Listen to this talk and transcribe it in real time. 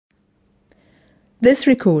This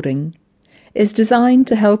recording is designed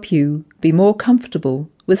to help you be more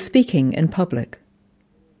comfortable with speaking in public.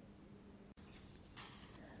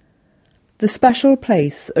 The special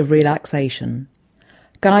place of relaxation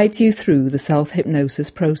guides you through the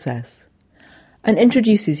self-hypnosis process and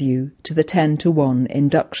introduces you to the 10-to-1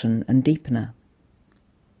 induction and deepener.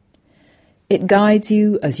 It guides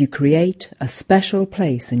you as you create a special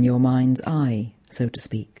place in your mind's eye, so to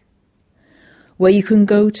speak, where you can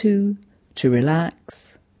go to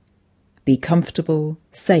relax, be comfortable,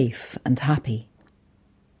 safe and happy.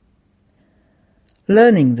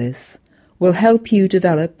 Learning this will help you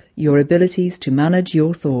develop your abilities to manage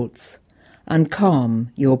your thoughts and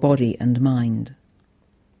calm your body and mind.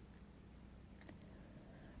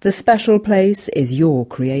 The special place is your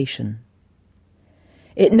creation.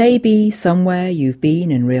 It may be somewhere you've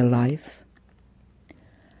been in real life,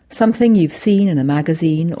 something you've seen in a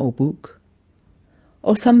magazine or book,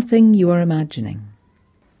 or something you are imagining.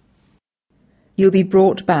 You'll be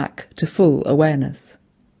brought back to full awareness.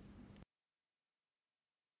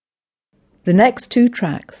 The next 2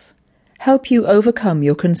 tracks help you overcome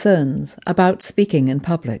your concerns about speaking in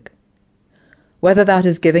public, whether that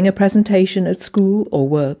is giving a presentation at school or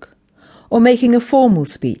work, or making a formal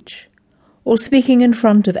speech, or speaking in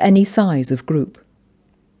front of any size of group.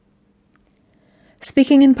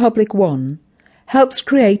 Speaking in Public 1 helps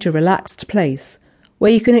create a relaxed place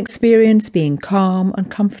where you can experience being calm and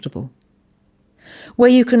comfortable, where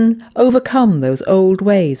you can overcome those old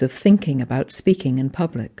ways of thinking about speaking in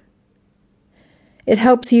public. It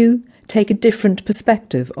helps you take a different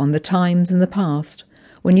perspective on the times in the past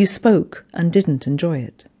when you spoke and didn't enjoy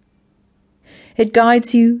it. It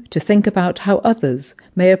guides you to think about how others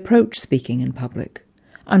may approach speaking in public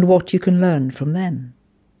and what you can learn from them.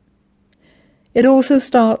 It also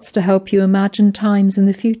starts to help you imagine times in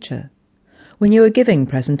the future when you are giving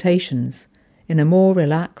presentations in a more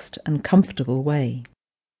relaxed and comfortable way.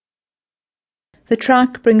 The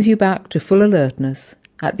track brings you back to full alertness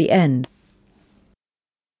at the end.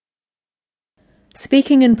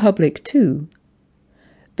 Speaking in Public 2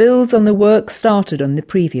 builds on the work started on the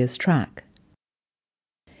previous track.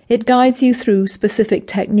 It guides you through specific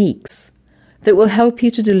techniques that will help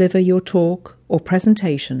you to deliver your talk or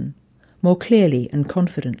presentation more clearly and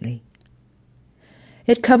confidently.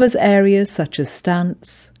 It covers areas such as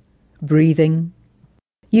stance, breathing,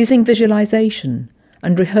 using visualization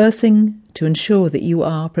and rehearsing to ensure that you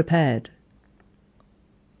are prepared.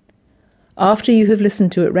 After you have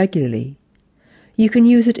listened to it regularly, you can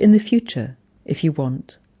use it in the future, if you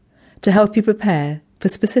want, to help you prepare for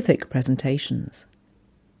specific presentations.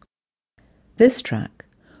 This track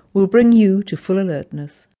will bring you to full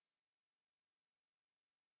alertness.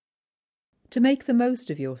 To make the most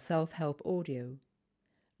of your self-help audio,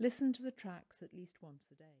 listen to the tracks at least once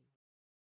a day.